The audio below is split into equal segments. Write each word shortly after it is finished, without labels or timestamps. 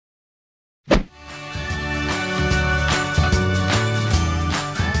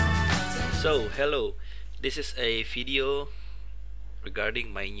So, hello, this is a video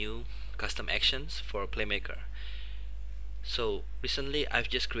regarding my new custom actions for PlayMaker. So, recently I've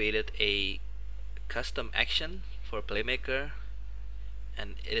just created a custom action for PlayMaker,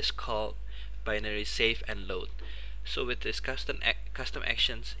 and it is called binary save and load. So with this custom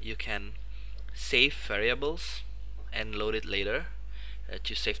actions, you can save variables and load it later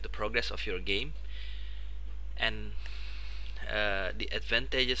to save the progress of your game. And the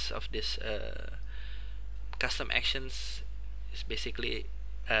advantages of this custom actions is basically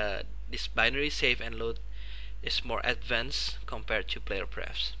this binary save and load is more advanced compared to player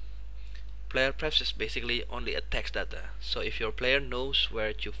prefs. Player prefs is basically only a text data, so if your player knows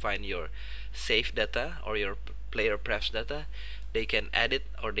where to find your save data or your player prefs data, they can add it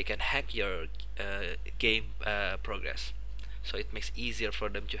or they can hack your game progress, so it makes easier for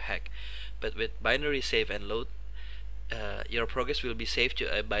them to hack. But with binary save and load, your progress will be saved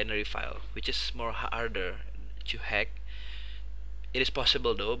to a binary file, which is more harder to hack. It is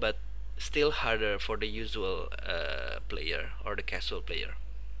possible though, but still harder for the usual player or the casual player.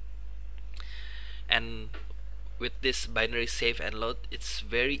 And with this binary save and load, it's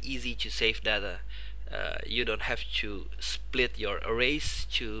very easy to save data. You don't have to split your arrays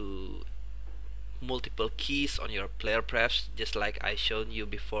to multiple keys on your player prefs, just like I showed you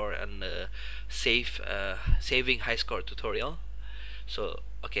before on the saving high score tutorial. So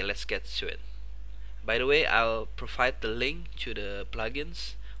okay, let's get to it. By the way, I'll provide the link to the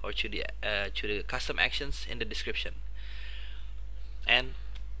plugins or to the custom actions in the description. And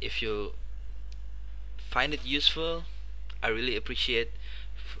if you find it useful, I really appreciate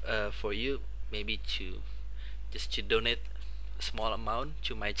for you maybe to donate a small amount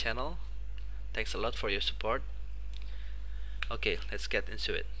to my channel. Thanks a lot for your support. Okay, let's get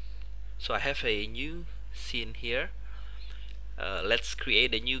into it. So I have a new scene here. Let's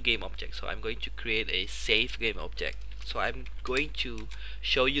create a new game object. So I'm going to create a save game object. So I'm going to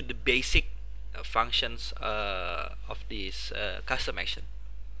show you the basic functions of this custom action.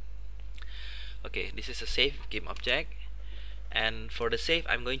 Okay, this is a save game object, and for the save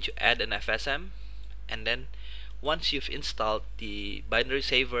I'm going to add an FSM, and then once you've installed the binary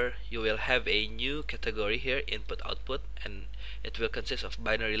saver, you will have a new category here, input output, and it will consist of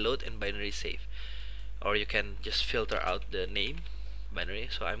binary load and binary save, or you can just filter out the name binary.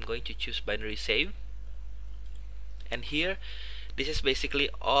 So I'm going to choose binary save, and here this is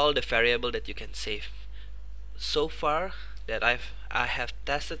basically all the variable that you can save. So far that I have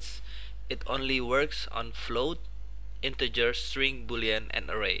tested, it only works on float, integer, string, boolean, and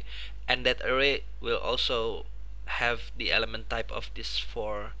array, and that array will also have the element type of these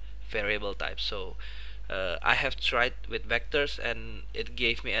 4 variable types. So I have tried with vectors and it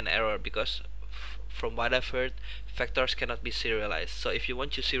gave me an error because from what I've heard, vectors cannot be serialized. So if you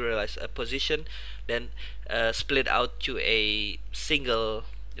want to serialize a position, then split out to a single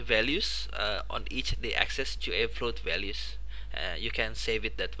values on each the axis to a float values. You can save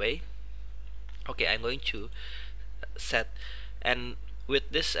it that way. Okay, I'm going to set, and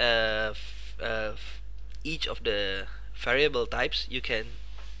with this each of the variable types you can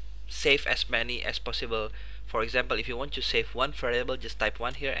save as many as possible. For example, if you want to save one variable, just type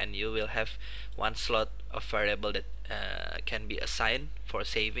 1 here and you will have one slot of variable that can be assigned for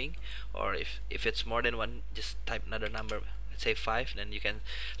saving. Or if it's more than one, just type another number, let's say 5. Then you can,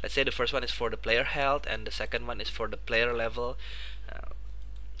 let's say the first one is for the player health and the second one is for the player level.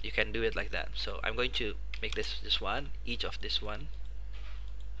 You can do it like that. So I'm going to make this one, each of this one.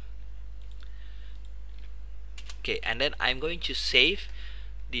 Okay, and then I'm going to save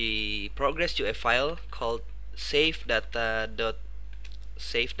the progress to a file called save data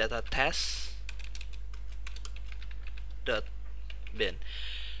test.bin.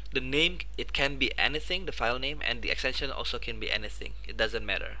 The name, it can be anything, the file name, and the extension also can be anything. It doesn't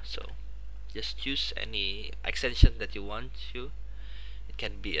matter. So just choose any extension that you want to. It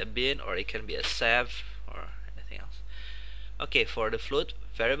can be a bin or it can be a sav or anything else. Okay, for the float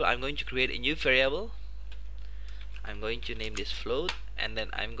variable, I'm going to create a new variable. I'm going to name this float, and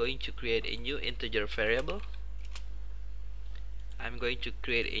then I'm going to create a new integer variable. I'm going to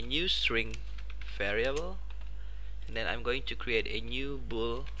create a new string variable, and then I'm going to create a new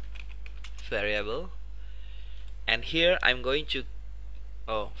bool variable. And here I'm going to,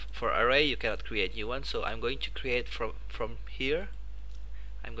 for array you cannot create new one, so I'm going to create from here.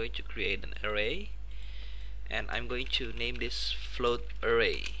 I'm going to create an array, and I'm going to name this float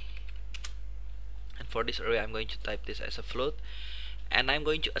array. And for this array I'm going to type this as a float, and I'm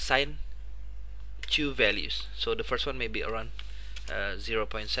going to assign 2 values. So the first one may be around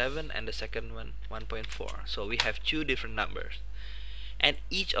 0.7 and the second one 1.4. So we have 2 different numbers. and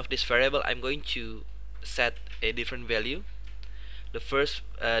each of this variable I'm going to set a different value. The first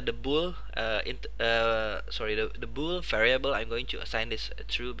the bool the bool variable, I'm going to assign this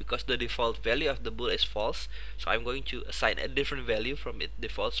true because the default value of the bool is false, so I'm going to assign a different value from its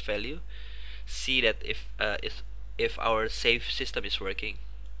default value. See that if our save system is working.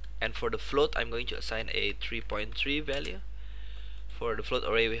 And for the float, I'm going to assign a 3.3 value. For the float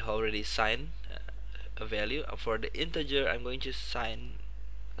array, we already assigned a value. For the integer, I'm going to assign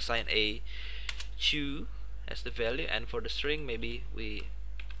a 2 as the value, and for the string, maybe we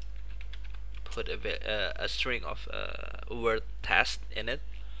put a string of word test in it.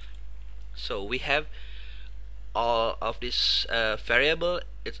 So we have all of this variable.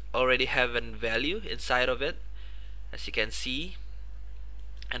 It already have a value inside of it, as you can see.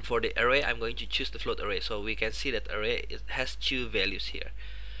 And for the array, I'm going to choose the float array, so we can see that array has 2 values here.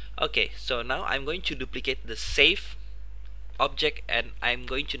 Okay, so now I'm going to duplicate the save object, and I'm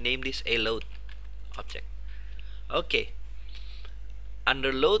going to name this a load object. Okay,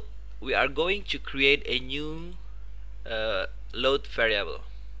 under load, we are going to create a new load variable.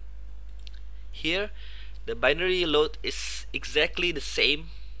 Here, the binary load is exactly the same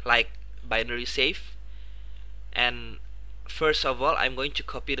like binary save, and first of all, I'm going to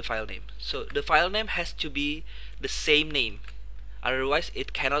copy the file name. So the file name has to be the same name, otherwise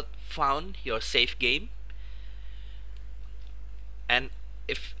it cannot found your save game. And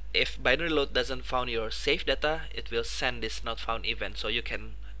if binary load doesn't found your save data, it will send this not found event. So you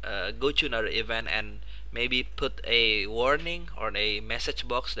can go to another event and maybe put a warning or a message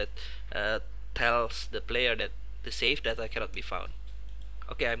box that tells the player that the save data cannot be found.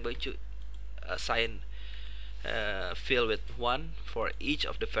 Okay, I'm going to assign fill with 1 for each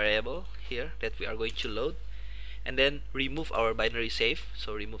of the variable here that we are going to load, and then remove our binary save,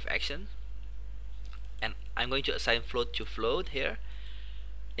 so remove action. And I'm going to assign float to float here,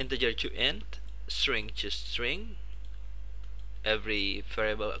 integer to int, string to string, every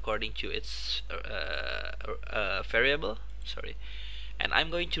variable according to its variable, and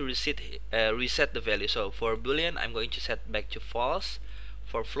I'm going to reset the value. So for boolean, I'm going to set back to false.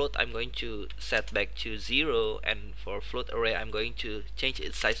 For float, I'm going to set back to 0, and for float array, I'm going to change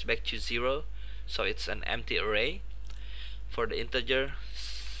its size back to 0, so it's an empty array. For the integer,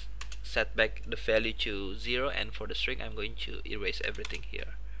 set back the value to 0, and for the string, I'm going to erase everything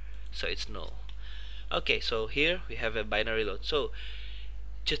here, so it's null. Okay, so here we have a binary load. So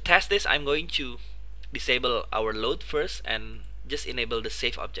to test this, I'm going to disable our load first and just enable the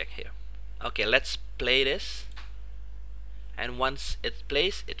save object here. Okay, let's play this. And once it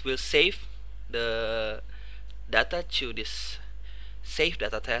plays, it will save the data to this save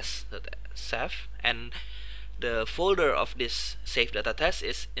data test.save, and the folder of this save data test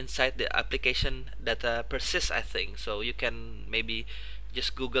is inside the application data persist, I think. So you can maybe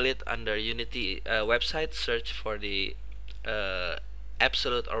just Google it under Unity website, search for the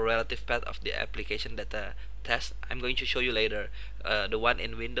absolute or relative path of the application data test. I'm going to show you later the one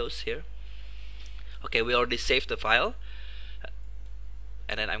in Windows here. Okay, we already saved the file.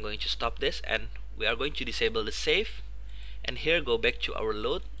 And then I'm going to stop this, and we are going to disable the save, and here go back to our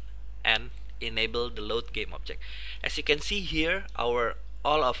load and enable the load game object. As you can see here, all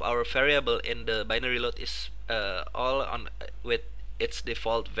of our variable in the binary load is all on with its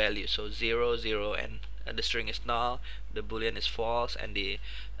default value, so 0, 0, and the string is null, the boolean is false, and the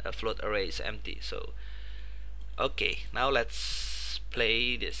float array is empty. So okay, now let's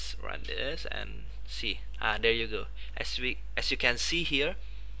play this, run this, and see. There you go. As you can see here,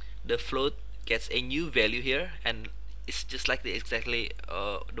 the float gets a new value here, and it's just like exactly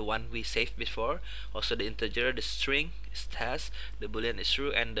the one we saved before. Also the integer, the string is test, the boolean is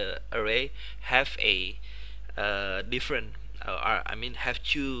true, and the array have a different have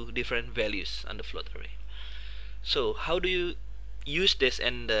 2 different values on the float array. So how do you use this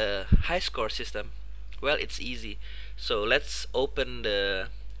in the high score system? Well, it's easy. So let's open the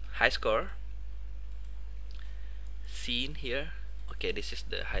high score scene here. Okay, this is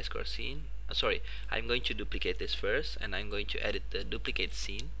the high score scene. Sorry, I'm going to duplicate this first, and I'm going to edit the duplicate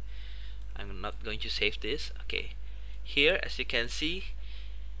scene. I'm not going to save this. Okay, here as you can see,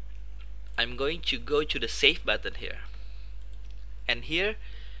 I'm going to go to the save button here, and here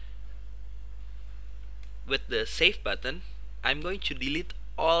with the save button, I'm going to delete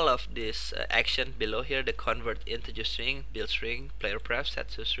all of this action below here, the convert integer string, build string, player pref, set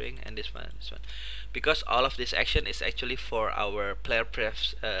to string, and this one, because all of this action is actually for our player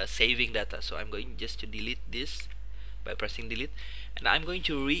pref saving data. So I'm going just to delete this by pressing delete, and I'm going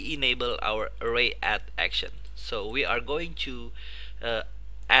to re-enable our array add action. So we are going to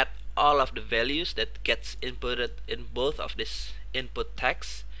add all of the values that gets inputted in both of this input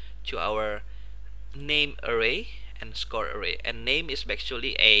text to our name array and score array, and name is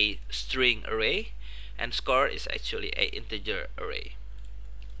actually a string array and score is actually a integer array.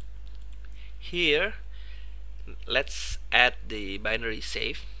 Here let's add the binary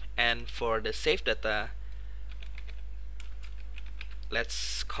save, and for the save data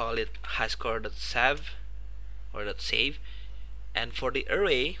let's call it highscore.save or .save, and for the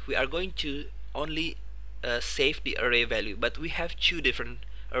array we are going to only save the array value, but we have two different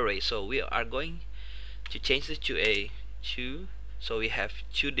arrays, so we are going to change this to a 2, so we have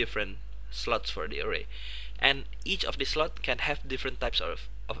two different slots for the array, and each of the slot can have different types of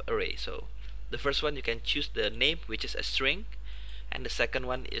array. So the first one you can choose the name, which is a string, and the second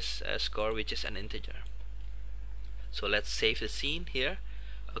one is a score, which is an integer. So let's save the scene here.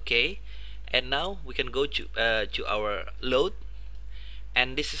 Okay, and now we can go to our load,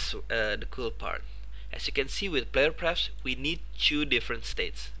 and this is the cool part. As you can see, with player prefs we need two different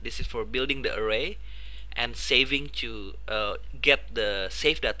states. This is for building the array and saving to get the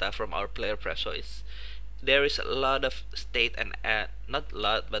save data from our player pref. So there is a lot of state and not a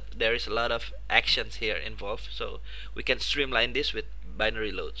lot, but there is a lot of actions here involved, so we can streamline this with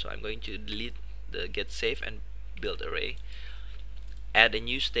binary load. So I'm going to delete the get save and build array, add a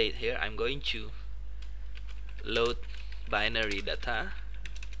new state here. I'm going to load binary data.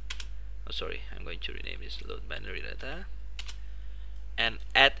 I'm going to rename this load binary data, and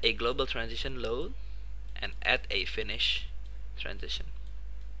add a global transition load and add a finish transition.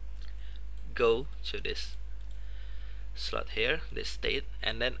 Go to this slot here, this state,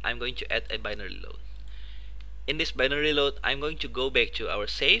 and then I'm going to add a binary load. In this binary load I'm going to go back to our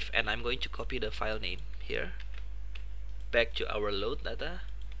save, and I'm going to copy the file name here back to our load data,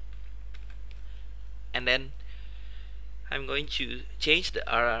 and then I'm going to change the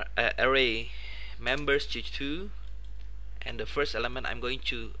array members to 2, and the first element I'm going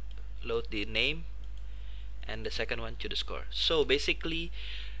to load the name, and the second one to the score. So basically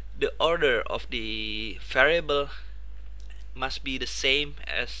the order of the variable must be the same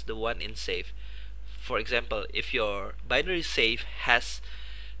as the one in save. For example, if your binary save has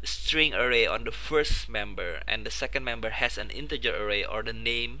a string array on the first member and the second member has an integer array or the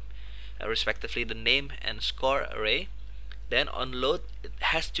name, respectively the name and score array, then on load it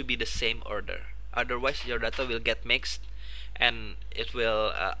has to be the same order, otherwise your data will get mixed and it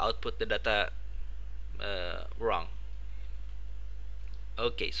will output the data wrong.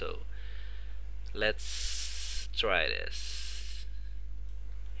 Okay, so let's try this.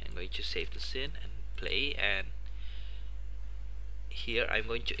 I'm going to save the scene and play, and here I'm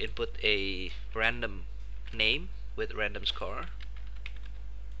going to input a random name with random score,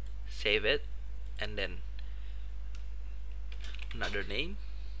 save it, and then another name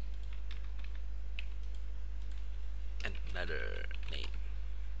and another name,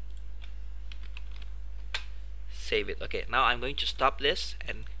 save it. Okay, now I'm going to stop this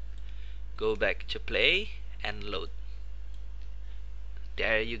and go back to play and load.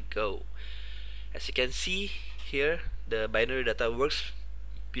 There you go. As you can see here, the binary data works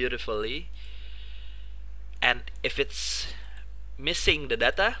beautifully, and if it's missing the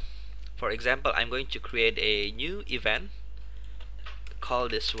data, for example, I'm going to create a new event, call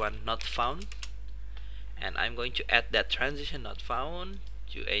this one not found, and I'm going to add that transition not found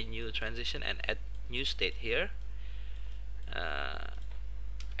to a new transition and add new state here,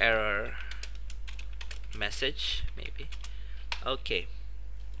 error message maybe. Okay,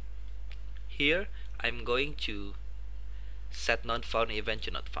 here I'm going to set not found event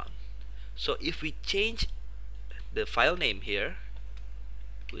to not found. So if we change the file name here,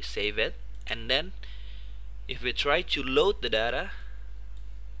 we save it, and then if we try to load the data,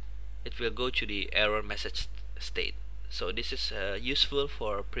 it will go to the error message state. So this is useful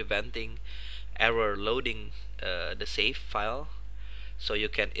for preventing error loading the save file, so you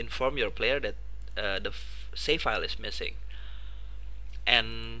can inform your player that the save file is missing,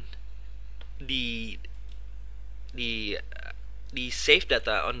 and the save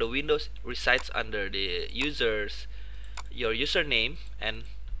data on the Windows resides under the your username and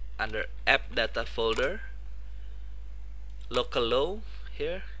under app data folder, local low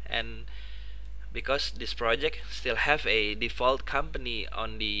here, and because this project still have a default company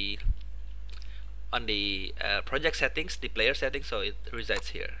on the project settings, the player settings, so it resides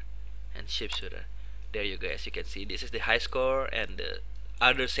here and ships further. There you go. As you can see, this is the high score and the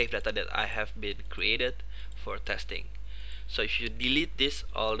other save data that I have been created for testing. So if you delete this,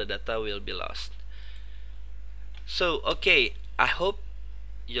 all the data will be lost. So okay, I hope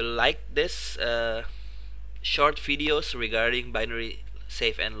you like this short videos regarding binary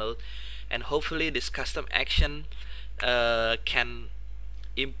save and load, and hopefully this custom action can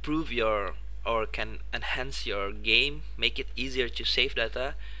improve your or can enhance your game, make it easier to save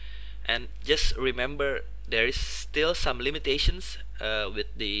data. And just remember, there is still some limitations with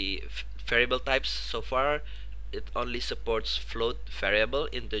the variable types. So far it only supports float, variable,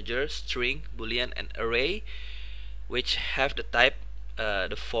 integer, string, boolean, and array, which have the type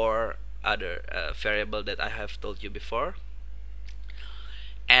the four other variable that I have told you before.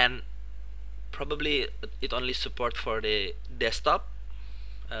 And probably it only support for the desktop,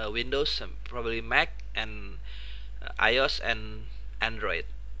 Windows, and probably Mac, and iOS and Android.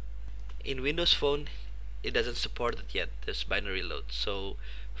 In Windows Phone it doesn't support it yet, this binary load. So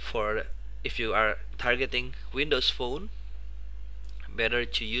for if you are targeting Windows Phone, better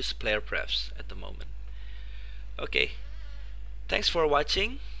to use player prefs at the moment. Okay, thanks for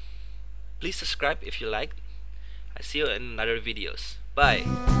watching. Please subscribe if you liked. I see you in other videos.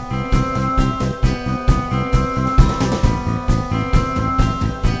 Bye.